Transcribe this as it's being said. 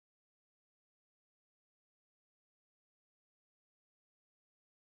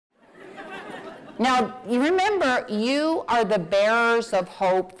Now, you remember, you are the bearers of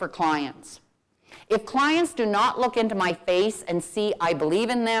hope for clients. If clients do not look into my face and see I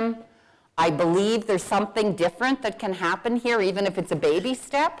believe in them, I believe there's something different that can happen here, even if it's a baby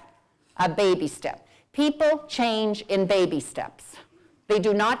step. People change in baby steps. They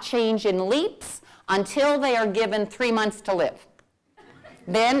do not change in leaps until they are given 3 months to live.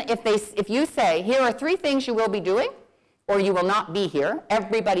 Then if you say, here are 3 things you will be doing, or you will not be here,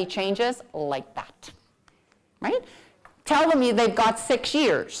 everybody changes like that, right? Tell them they've got 6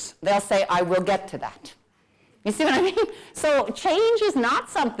 years. They'll say, I will get to that. You see what I mean? So change is not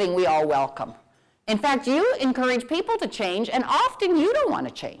something we all welcome. In fact, you encourage people to change, and often you don't want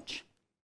to change.